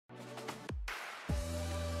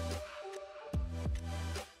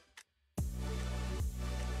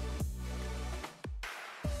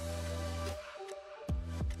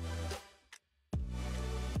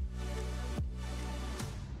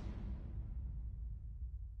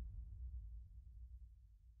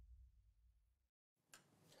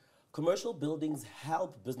Commercial buildings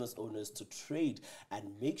help business owners to trade and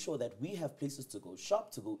make sure that we have places to go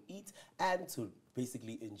shop, to go eat, and to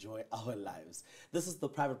basically enjoy our lives. This is the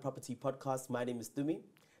Private Property Podcast. My name is Tumi.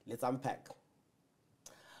 Let's unpack.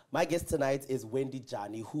 My guest tonight is Wendy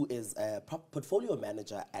Jani, who is a portfolio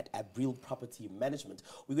manager at Abreal Property Management.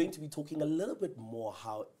 We're going to be talking a little bit more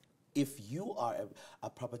how if you are a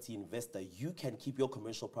property investor, you can keep your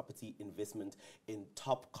commercial property investment in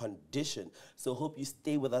top condition. So hope you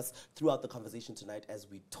stay with us throughout the conversation tonight as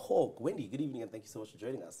we talk. Wendy, good evening and thank you so much for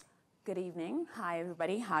joining us. Good evening. Hi,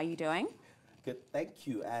 everybody. How are you doing? Good, thank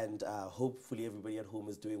you, and hopefully everybody at home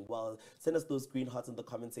is doing well. Send us those green hearts in the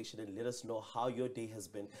comment section and let us know how your day has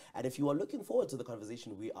been. And if you are looking forward to the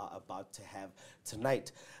conversation we are about to have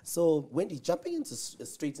tonight. So, Wendy, jumping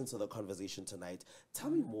straight into the conversation tonight,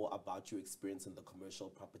 tell me more about your experience in the commercial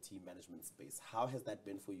property management space. How has that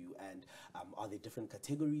been for you? And are there different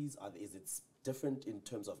categories? Is it different in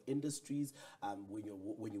terms of industries when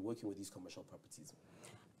you're working with these commercial properties?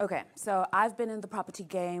 Okay, so I've been in the property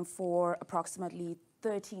game for approximately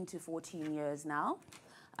 13 to 14 years now.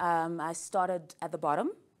 I started at the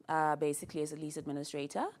bottom, basically as a lease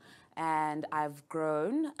administrator, and I've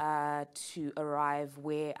grown to arrive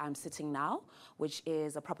where I'm sitting now, which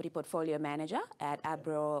is a property portfolio manager at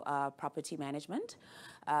Abreal Property Management,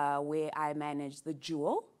 where I manage the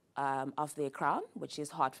jewel of their crown, which is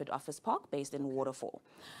Hartford Office Park, based in Waterfall.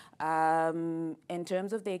 In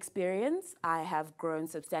terms of the experience, I have grown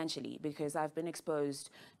substantially because I've been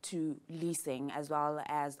exposed to leasing as well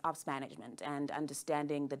as ops management and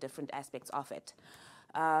understanding the different aspects of it.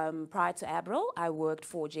 Prior to Abreal, I worked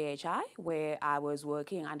for JHI, where I was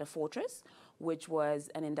working under Fortress, which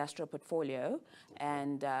was an industrial portfolio.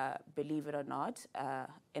 And believe it or not,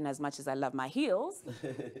 in as much as I love my heels,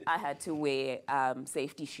 I had to wear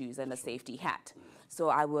safety shoes and a safety hat. So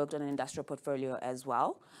I worked on an industrial portfolio as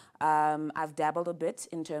well. I've dabbled a bit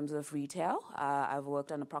in terms of retail. I've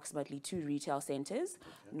worked on approximately 2 retail centers,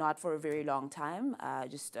 not for a very long time,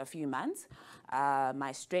 just a few months.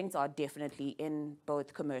 My strengths are definitely in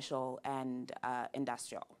both commercial and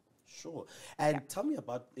industrial. Sure. And tell me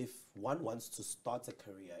about if one wants to start a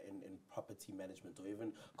career in property management or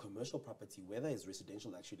even commercial property, whether it's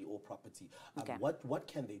residential actually or property, what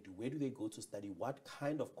can they do? Where do they go to study? What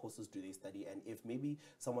kind of courses do they study? And if maybe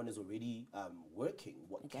someone is already working,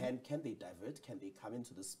 can they divert? Can they come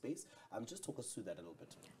into the space? Just talk us through that a little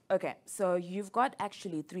bit. Okay, so you've got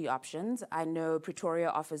actually 3 options. I know Pretoria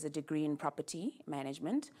offers a degree in property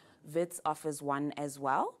management. WITS offers one as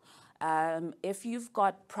well. If you've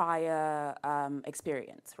got prior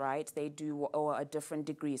experience, right, they do or a different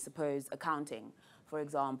degree, suppose accounting, for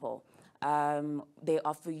example. They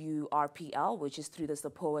offer you RPL, which is through the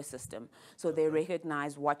SAPOA system. So they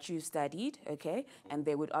recognize what you studied, okay, and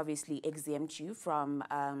they would obviously exempt you from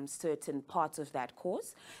certain parts of that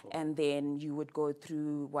course. And then you would go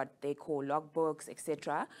through what they call logbooks,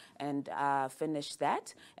 etc., and finish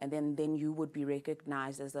that. And then you would be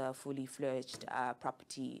recognized as a fully fledged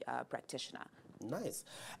property practitioner. Nice.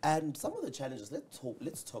 And some of the challenges,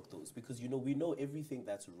 let's talk those, because we know everything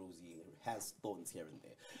that's rosy has thorns here and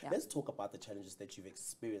there. Yeah. Let's talk about the challenges that you've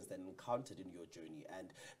experienced and encountered in your journey. And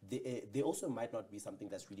they also might not be something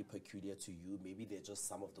that's really peculiar to you. Maybe they're just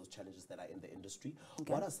some of those challenges that are in the industry.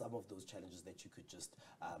 Okay. What are some of those challenges that you could just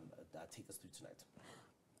take us through tonight?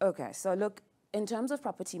 Okay, so look, in terms of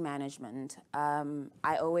property management,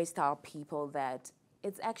 I always tell people that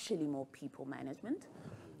it's actually more people management.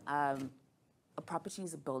 A property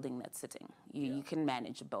is a building that's sitting. You can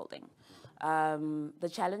manage a building. The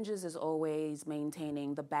challenges is always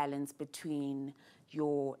maintaining the balance between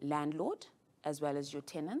your landlord as well as your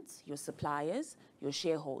tenants, your suppliers, your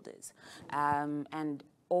shareholders. And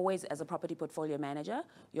always as a property portfolio manager,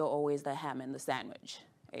 you're always the ham in the sandwich.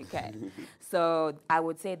 Okay, so I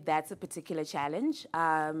would say that's a particular challenge,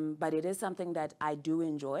 but it is something that I do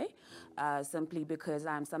enjoy, simply because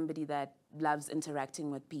I'm somebody that loves interacting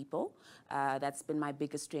with people. That's been my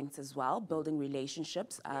biggest strength as well, building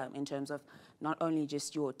relationships in terms of not only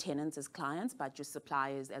just your tenants as clients, but your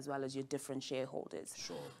suppliers as well as your different shareholders.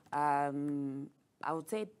 Sure. I would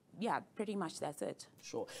say, yeah, pretty much that's it.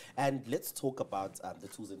 Sure. And let's talk about the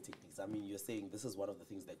tools and techniques. I mean, you're saying this is one of the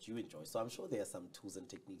things that you enjoy. So I'm sure there are some tools and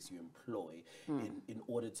techniques you employ in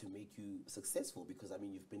order to make you successful, because, I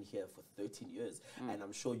mean, you've been here for 13 years, and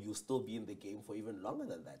I'm sure you'll still be in the game for even longer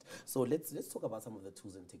than that. So let's talk about some of the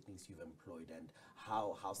tools and techniques you've employed and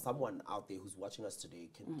how someone out there who's watching us today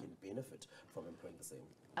can benefit from employing the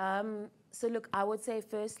same. So look, I would say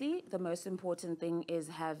firstly, the most important thing is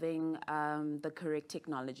having the correct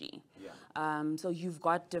technology. company. So you've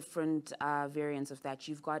got different variants of that.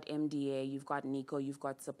 You've got MDA, you've got Nico, you've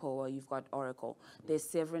got Sapoa, you've got Oracle. There's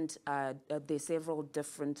several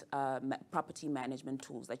different property management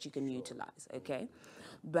tools that you can utilize, okay?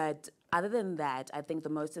 But other than that, I think the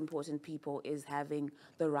most important people is having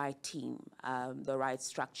the right team, the right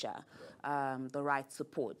structure, the right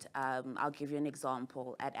support. I'll give you an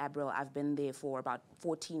example. At Abreal, I've been there for about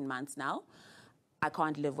 14 months now. I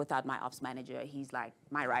can't live without my ops manager. He's like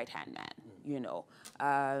my right-hand man, you know.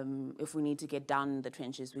 If we need to get down in the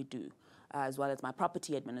trenches, we do, as well as my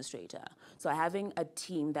property administrator. So having a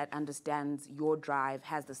team that understands your drive,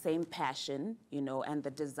 has the same passion, you know, and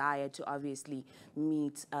the desire to obviously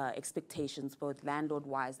meet expectations, both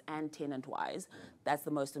landlord-wise and tenant-wise, that's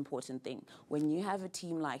the most important thing. When you have a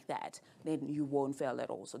team like that, then you won't fail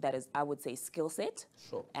at all. So that is, I would say, skill set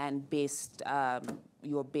and best,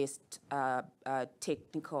 your best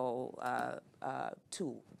technical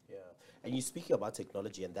tool. And you're speaking about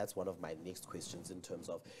technology, and that's one of my next questions in terms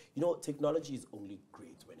of, you know, technology is only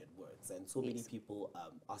great when it works. And so many people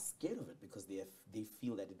are scared of it because they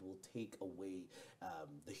feel that it will take away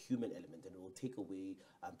the human element, and it will take away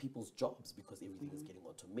people's jobs because everything is getting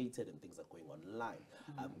automated and things are going online.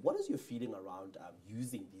 What is your feeling around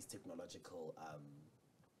using these technological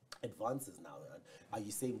advances now? Are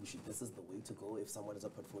you saying this is the way to go? If someone is a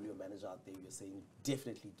portfolio manager out there, you're saying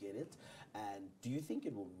definitely get it. And do you think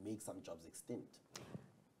it will make some jobs extinct?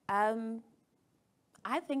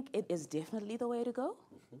 I think it is definitely the way to go.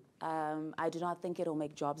 I do not think it'll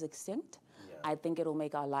make jobs extinct. I think it'll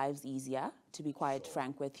make our lives easier, to be quite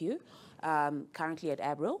frank with you. Currently at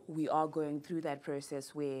Abreal, we are going through that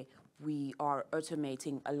process where we are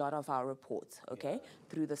automating a lot of our reports, okay,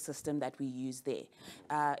 through the system that we use there.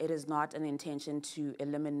 It is not an intention to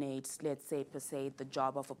eliminate, let's say, per se, the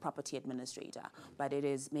job of a property administrator, but it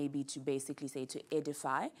is maybe to basically say to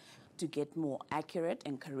edify, to get more accurate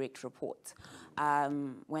and correct reports.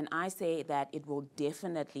 When I say that it will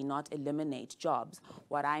definitely not eliminate jobs,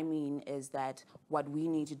 what I mean is that what we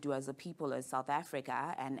need to do as a people, as South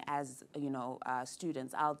Africa, and as, you know,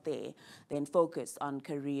 students out there, then focus on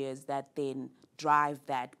careers that then drive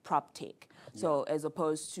that prop tech. So as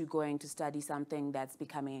opposed to going to study something that's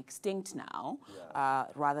becoming extinct now,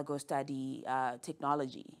 rather go study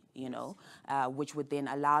technology, you know, which would then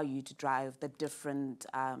allow you to drive the different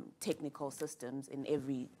technical systems in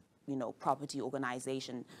every, you know, property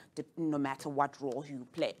organization, no matter what role you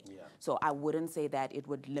play. So I wouldn't say that it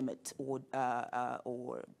would limit or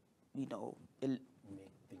you know, make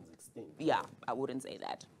things extinct. Yeah, I wouldn't say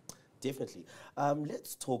that. Definitely.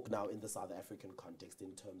 Let's talk now in the South African context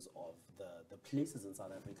in terms of the places in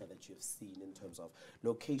South Africa that you have seen in terms of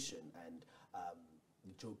location and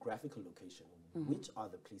geographical location. Which are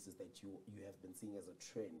the places that you have been seeing as a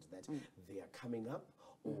trend that they are coming up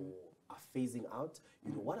or are phasing out?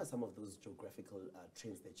 You know, what are some of those geographical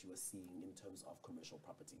trends that you are seeing in terms of commercial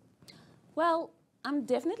property? Well, I'm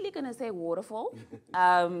definitely going to say waterfall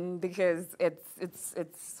because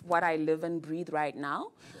it's what I live and breathe right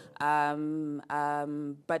now.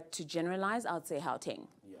 But to generalize, I'd say Gauteng.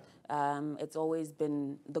 It's always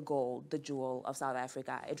been the gold, the jewel of South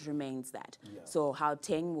Africa. It remains that. So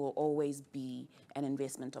Gauteng will always be an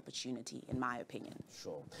investment opportunity, in my opinion.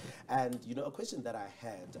 Sure. And, you know, a question that I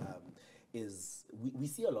had is we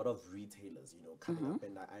see a lot of retailers, you know, coming up.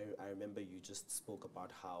 And I remember you just spoke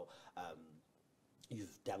about how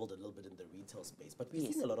you've dabbled a little bit in the retail space, but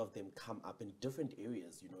we've seen a lot of them come up in different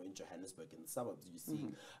areas, you know, in Johannesburg, in the suburbs. You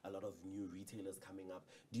see a lot of new retailers coming up.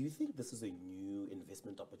 Do you think this is a new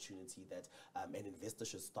investment opportunity that an investor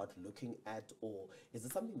should start looking at, or is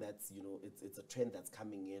it something that's, you know, it's a trend that's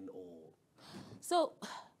coming in, or? So,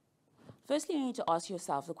 firstly, you need to ask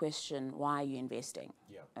yourself the question, why are you investing?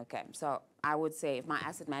 Okay, so I would say if my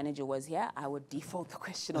asset manager was here, I would default the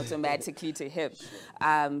question automatically to him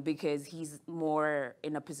because he's more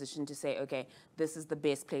in a position to say, okay, this is the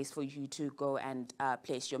best place for you to go and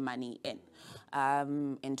place your money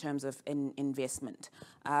in terms of investment.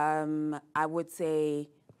 I would say,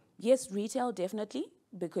 yes, retail definitely,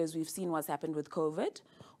 because we've seen what's happened with COVID,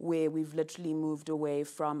 where we've literally moved away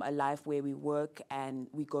from a life where we work and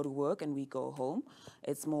we go to work and we go home.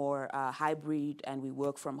 It's more hybrid and we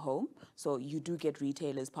work from home. So you do get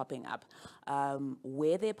retailers popping up.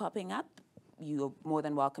 Where they're popping up, you're more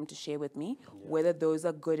than welcome to share with me. Whether those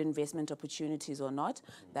are good investment opportunities or not,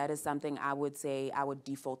 that is something I would say I would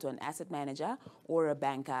default to an asset manager or a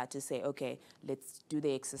banker to say, okay, let's do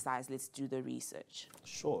the exercise, let's do the research.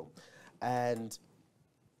 Sure. And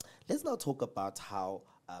let's now talk about how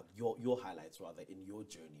your highlights, rather, in your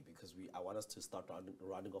journey, because I want us to start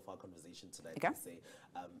rounding off our conversation tonight and say,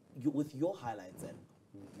 with your highlights and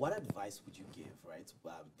what advice would you give, right,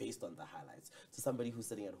 based on the highlights, to somebody who's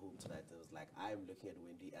sitting at home tonight that was like, I'm looking at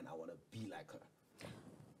Wendy and I want to be like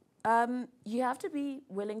her? You have to be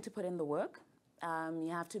willing to put in the work. You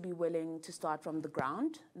have to be willing to start from the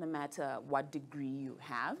ground, no matter what degree you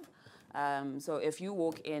have. So if you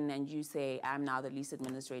walk in and you say, I'm now the lease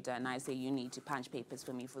administrator, and I say you need to punch papers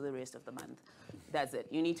for me for the rest of the month, that's it.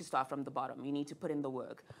 You need to start from the bottom. You need to put in the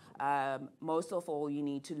work. Most of all, you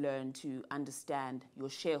need to learn to understand your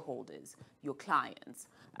shareholders, your clients,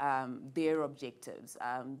 their objectives,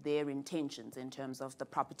 their intentions in terms of the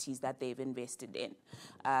properties that they've invested in.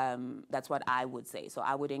 That's what I would say. So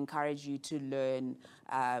I would encourage you to learn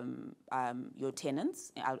your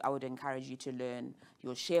tenants. I would encourage you to learn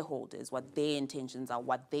your shareholders, what their intentions are,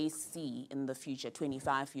 what they see in the future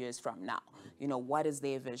 25 years from now. You know, what is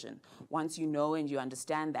their vision? Once you know and you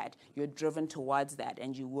understand that, you're driven towards that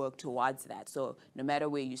and you work towards that. So no matter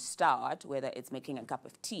where you start, whether it's making a cup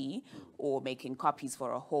of tea or making copies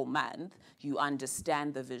for a whole month, you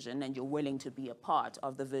understand the vision and you're willing to be a part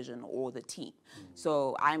of the vision or the team.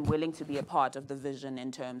 So I'm willing to be a part of the vision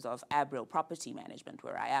in terms of Abreal property management,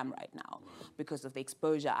 where I am right now, because of the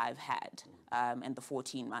exposure I've had and the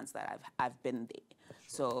 14 months that I've been there.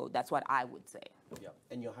 So that's what I would say. Yeah.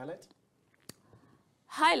 And your highlight?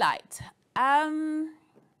 Highlight.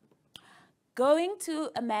 Going to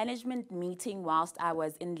a management meeting whilst I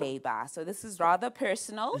was in labor. So this is rather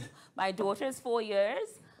personal. My daughter's 4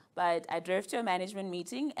 years, but I drove to a management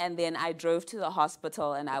meeting and then I drove to the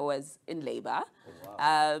hospital and I was in labor. Oh,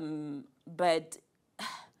 wow. But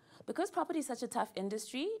because property is such a tough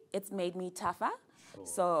industry, it's made me tougher. Sure.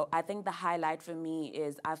 So I think the highlight for me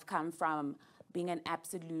is I've come from being an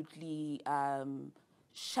absolutely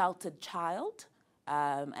sheltered child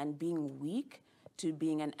and being weak to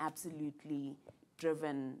being an absolutely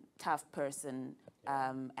driven, tough person,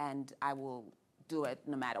 and I will do it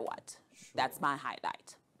no matter what. Sure. That's my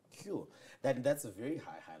highlight. Cool. That's a very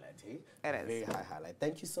high highlight, hey? It is. Very high highlight.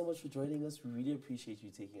 Thank you so much for joining us. We really appreciate you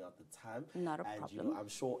taking out the time. Not a problem. And, you know, I'm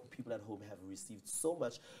sure people at home have received so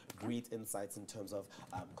much great insights in terms of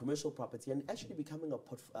commercial property and actually becoming a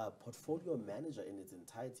portfolio manager in its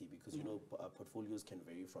entirety, because, you know, portfolios can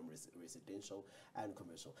vary from residential and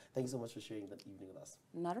commercial. Thank you so much for sharing that evening with us.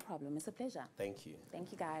 Not a problem. It's a pleasure. Thank you.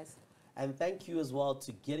 Thank you, guys. And thank you as well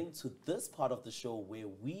to getting to this part of the show where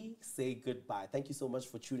we say goodbye. Thank you so much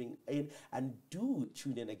for tuning in, and do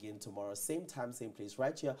tune in again tomorrow, same time, same place,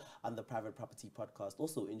 right here on the Private Property Podcast.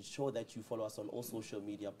 Also, ensure that you follow us on all social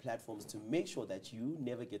media platforms to make sure that you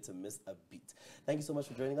never get to miss a beat. Thank you so much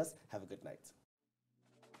for joining us. Have a good night.